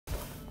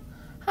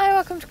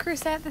welcome to Crewe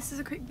SEAT. This is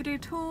a quick video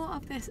tour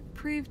of this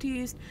approved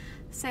used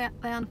SEAT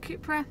Leon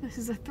CUPRA. This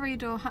is a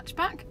 3-door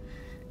hatchback.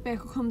 The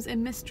vehicle comes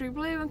in mystery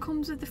blue and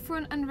comes with the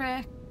front and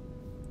rear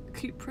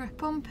CUPRA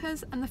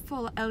bumpers and the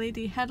full LED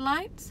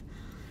headlights.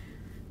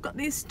 Got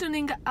these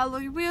stunning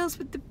alloy wheels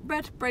with the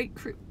red brake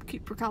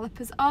CUPRA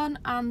calipers on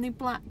and the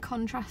black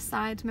contrast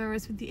side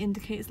mirrors with the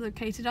indicators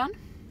located on.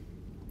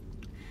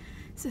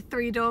 It's a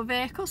 3-door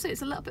vehicle, so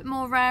it's a little bit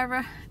more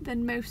rarer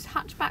than most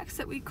hatchbacks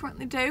that we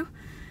currently do.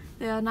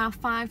 They are now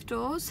 5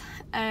 doors.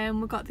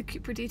 We've got the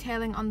CUPRA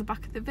detailing on the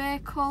back of the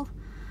vehicle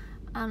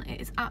and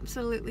it is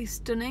absolutely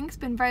stunning. It's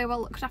been very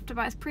well looked after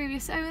by its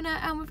previous owner,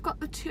 and we've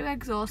got the 2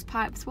 exhaust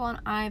pipes, one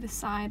either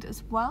side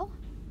as well.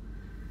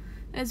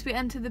 As we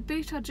enter the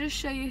boot, I'll just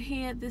show you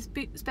here this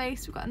boot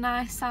space. We've got a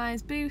nice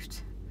size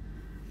boot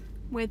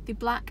with the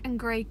black and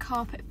grey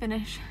carpet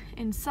finish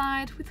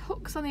inside, with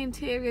hooks on the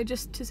interior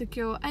just to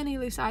secure any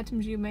loose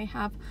items you may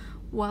have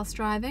whilst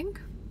driving.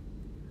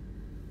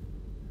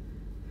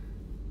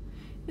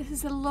 This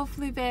is a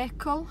lovely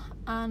vehicle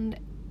and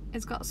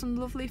it's got some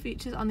lovely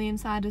features on the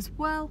inside as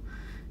well.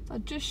 So I'll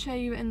just show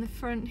you in the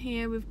front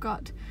here. We've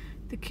got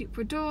the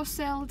CUPRA door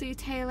sill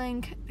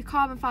detailing, the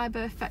carbon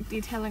fibre effect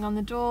detailing on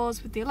the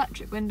doors with the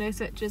electric window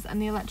switches and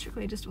the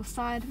electrically adjustable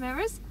side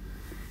mirrors.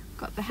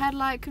 Got the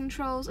headlight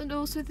controls and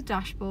also the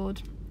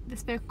dashboard.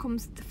 This vehicle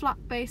comes with the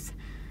flat base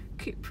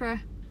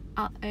CUPRA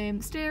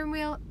steering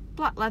wheel,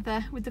 black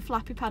leather with the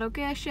flappy paddle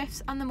gear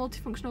shifts and the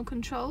multifunctional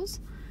controls.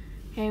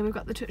 Here we've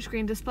got the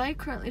touchscreen display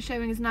currently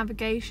showing as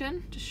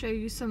navigation, to show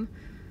you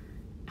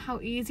how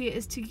easy it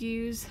is to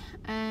use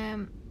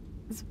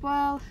as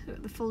well. We've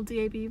got the full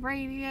DAB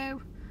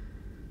radio.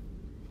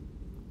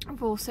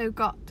 We've also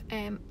got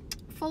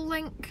full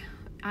link,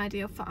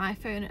 ideal for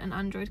iPhone and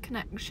Android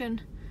connection,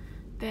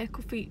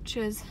 vehicle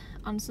features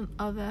and some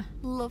other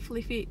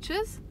lovely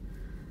features.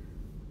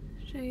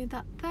 Show you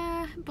that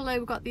there. Below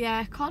we've got the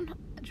aircon,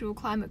 dual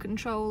climate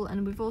control,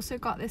 and we've also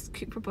got this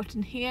CUPRA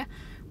button here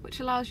which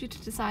allows you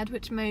to decide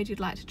which mode you'd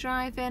like to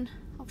drive in.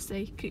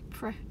 Obviously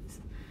CUPRA is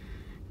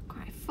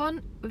quite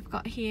fun. We've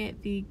got here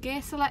the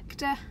gear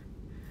selector.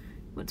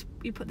 Once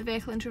you put the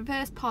vehicle into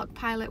reverse, Park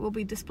Pilot will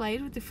be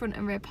displayed with the front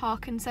and rear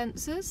parking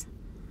sensors.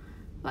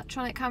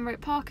 Electronic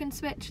handbrake parking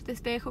switch. This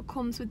vehicle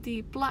comes with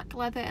the black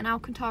leather and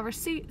Alcantara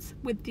seats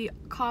with the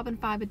carbon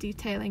fibre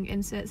detailing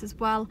inserts, as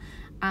well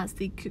as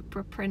the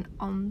CUPRA print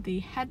on the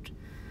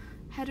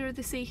header of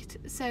the seat.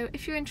 So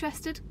if you're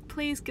interested,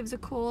 please give us a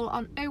call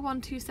on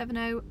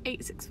 01270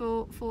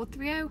 864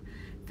 430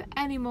 for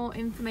any more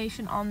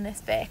information on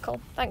this vehicle.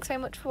 Thanks very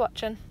much for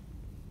watching.